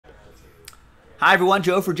Hi everyone,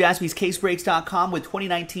 Joe for JaspysCaseBreaks.com with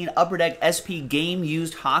 2019 Upper Deck SP Game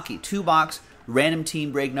Used Hockey. 2-box random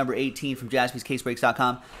team break number 18 from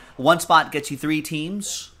JaspysCaseBreaks.com. One spot gets you 3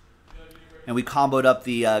 teams. And we comboed up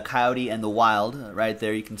the Coyote and the Wild right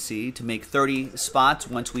there, you can see, to make 30 spots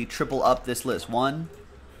once we triple up this list. 1,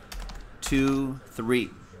 2, 3.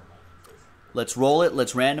 Let's roll it.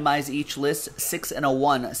 Let's randomize each list. 6 and a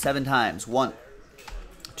 1, 7 times. 1,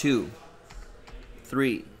 2,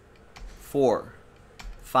 3, 4,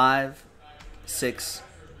 5, 6,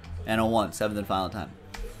 and a 1. 7th and final time.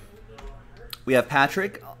 We have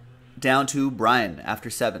Patrick down to Brian after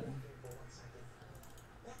 7.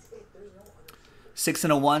 6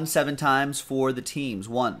 and a 1, 7 times for the teams.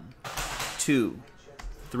 1, 2,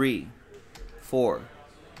 3, 4,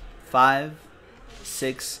 5,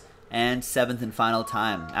 6, and 7th and final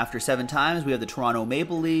time. After 7 times, we have the Toronto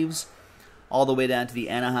Maple Leafs all the way down to the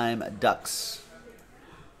Anaheim Ducks.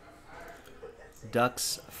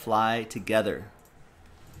 Ducks fly together.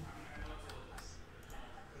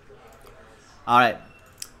 All right.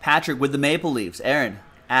 Patrick with the Maple Leafs. Aaron,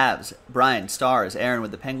 Avs. Brian, Stars. Aaron with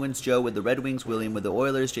the Penguins. Joe with the Red Wings. William with the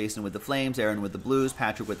Oilers. Jason with the Flames. Aaron with the Blues.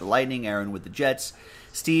 Patrick with the Lightning. Aaron with the Jets.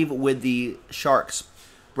 Steve with the Sharks.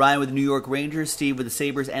 Brian with the New York Rangers, Steve with the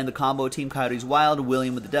Sabres and the combo team, Coyotes Wild,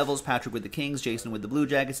 William with the Devils, Patrick with the Kings, Jason with the Blue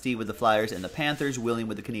Jackets, Steve with the Flyers and the Panthers, William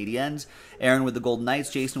with the Canadiens, Aaron with the Golden Knights,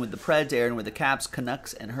 Jason with the Preds, Aaron with the Caps,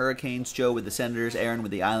 Canucks and Hurricanes, Joe with the Senators, Aaron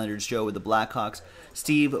with the Islanders, Joe with the Blackhawks,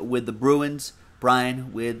 Steve with the Bruins,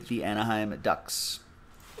 Brian with the Anaheim Ducks.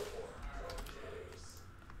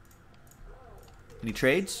 Any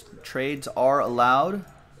trades? Trades are allowed.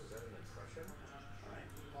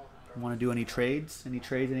 Want to do any trades? Any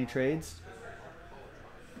trades? Any trades?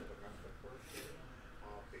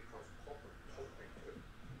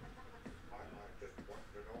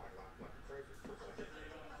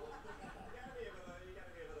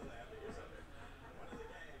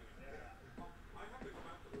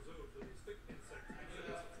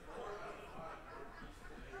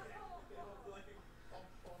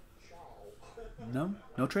 No?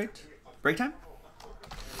 No trades? Break time?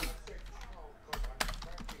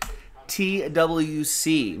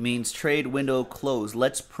 TWC means trade window closed.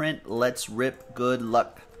 Let's print, let's rip, good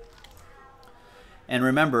luck. And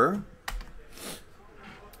remember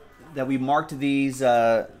that we marked these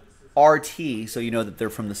RT so you know that they're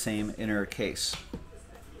from the same inner case.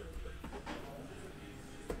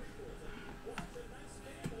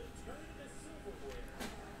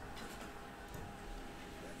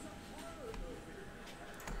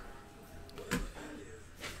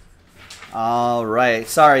 All right.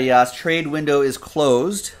 Sorry, Yas. Trade window is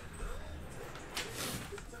closed.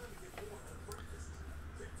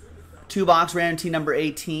 2-box random team number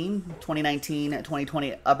 18,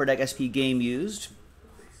 2019-2020 Upper Deck SP Game Used.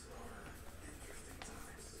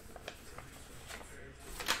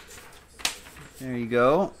 There you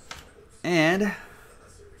go. And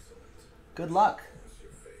good luck.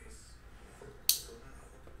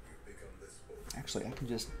 Actually, I can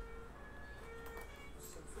just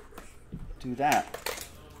do that.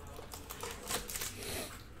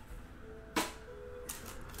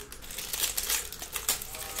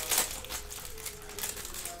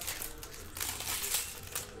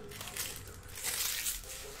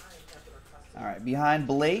 All right, behind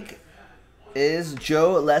Blake is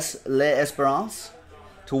Joe L'Esperance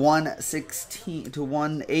to 116 to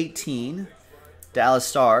 118 Dallas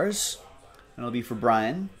Stars. And it'll be for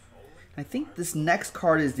Brian. I think this next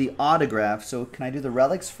card is the autograph, so can I do the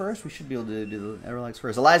relics first? We should be able to do the relics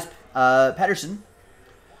first. Elias Pettersson,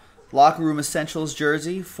 Locker Room Essentials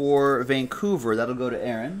jersey for Vancouver. That'll go to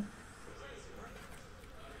Aaron.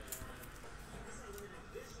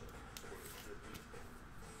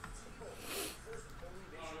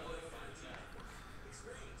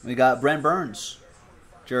 We got Brent Burns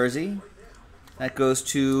jersey. That goes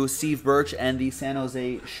to Steve Birch and the San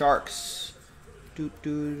Jose Sharks.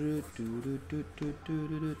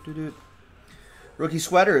 Rookie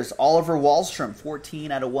sweaters, Oliver Wahlstrom,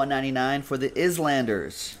 14 out of 199 for the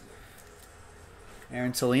Islanders.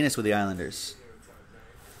 Aaron Salinas with the Islanders.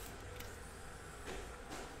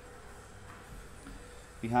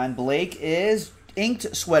 Behind Blake is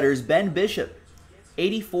inked sweaters, Ben Bishop,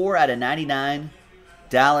 84 out of 99,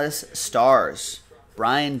 Dallas Stars.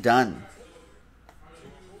 Brian Dunn.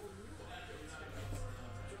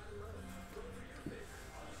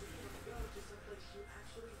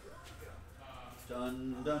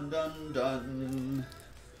 Dun, dun, dun, dun.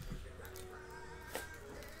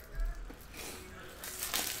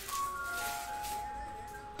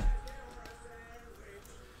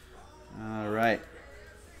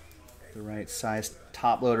 size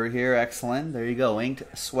top loader here. Excellent. There you go.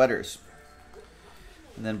 Inked sweaters.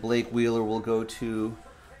 And then Blake Wheeler will go to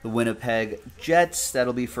the Winnipeg Jets.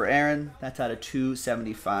 That'll be for Aaron. That's out of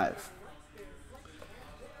 275.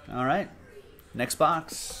 All right. Next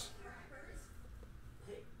box.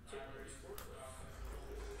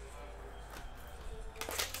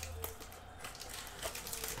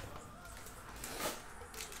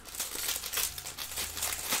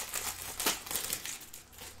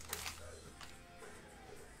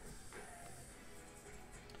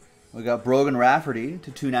 We got Brogan Rafferty to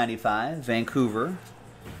 295, Vancouver.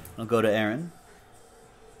 I'll go to Aaron.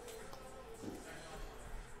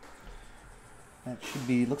 That should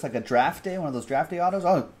be, looks like a draft day, one of those draft day autos.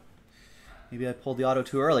 Oh, maybe I pulled the auto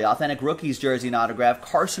too early. Authentic Rookies jersey and autograph,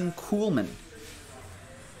 Carson Kuhlman.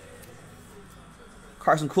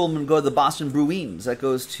 Carson Kuhlman will go to the Boston Bruins. That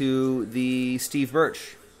goes to the Steve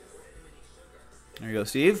Birch. There you go,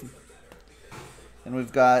 Steve. And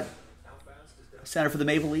we've got center for the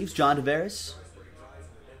Maple Leafs, John Tavares.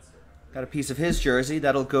 Got a piece of his jersey.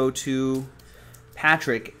 That'll go to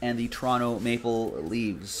Patrick and the Toronto Maple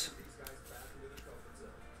Leafs.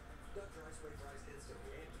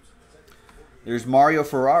 There's Mario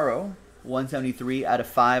Ferraro, 173 out of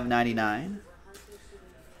 599.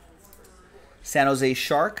 San Jose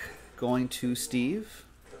Shark going to Steve.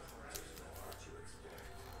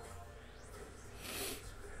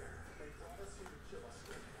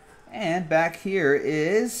 And back here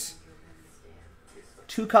is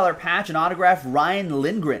two-color patch and autograph, Ryan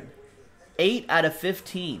Lindgren. 8 out of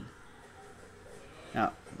 15.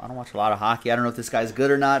 Now, I don't watch a lot of hockey. I don't know if this guy's good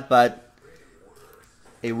or not, but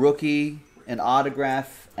a rookie, an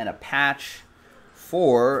autograph, and a patch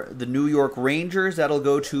for the New York Rangers. That'll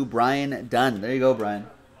go to Brian Dunn. There you go, Brian.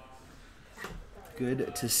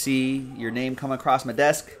 Good to see your name come across my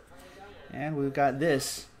desk. And we've got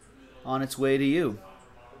this on its way to you.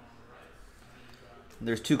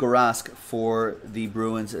 There's Tuukka Rask for the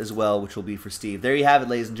Bruins as well, which will be for Steve. There you have it,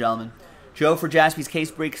 ladies and gentlemen. Joe for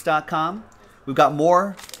JaspysCaseBreaks.com. We've got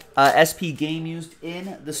more SP game used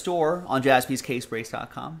in the store on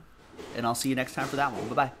JaspysCaseBreaks.com. And I'll see you next time for that one.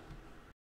 Bye-bye.